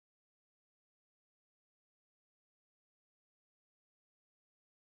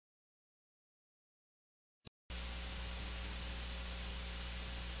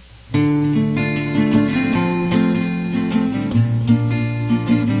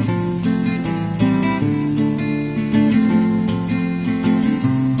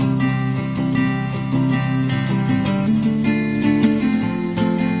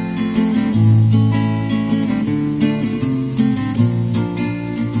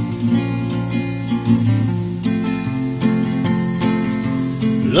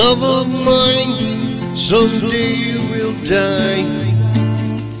Love of mine, someday you will die,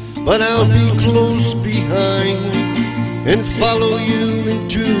 but I'll be close behind and follow you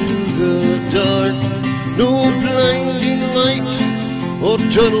into the dark. No blinding light or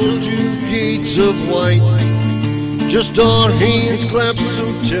tunnel to gates of white, just our hands clasped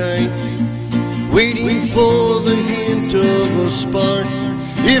so tight, waiting for the hint of a spark.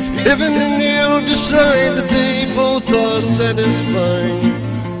 If heaven and hell decide that they both are satisfied,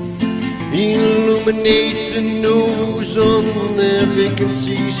 illuminate the nose on their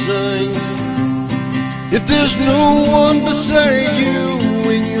vacancy signs. If there's no one beside you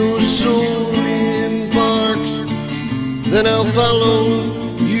when your soul embarks, then I'll follow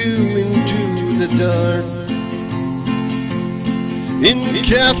you into the dark. In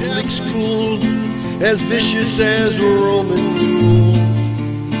Catholic school, as vicious as Roman rule,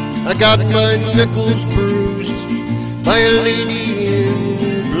 I got my knuckles bruised by a lady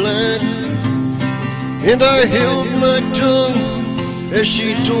in black, and I held my tongue as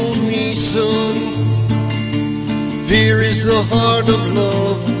she told me, son, fear is the heart of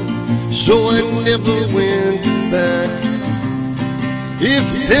love, so I never went back. If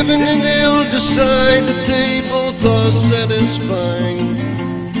heaven and hell decide that they both are satisfying,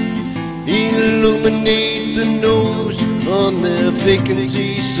 illuminate the nose on their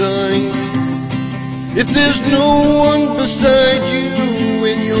vacancy signs. If there's no one beside you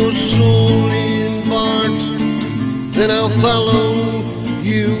when your soul embarks, then I'll follow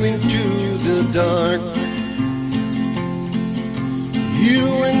you into the dark. You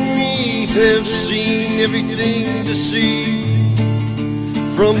and me have seen everything to see,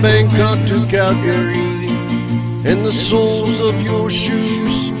 from Bangkok to Calgary, and the soles of your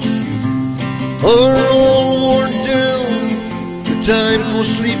shoes are all worn down. The time for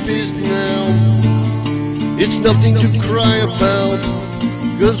sleep is now. It's nothing to cry about,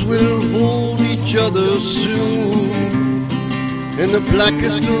 'cause we'll hold each other soon in the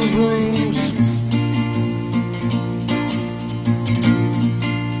blackest of rooms.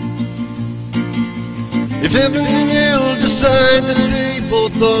 If heaven and hell decide that they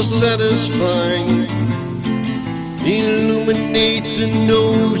both are satisfying, illuminate the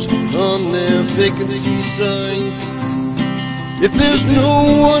nose on their vacancy signs. If there's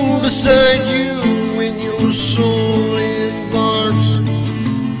no one beside you when your soul embarks,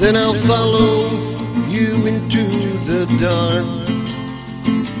 then I'll follow you into the dark.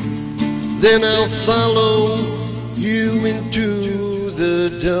 Then I'll follow you into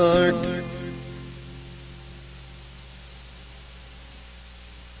the dark.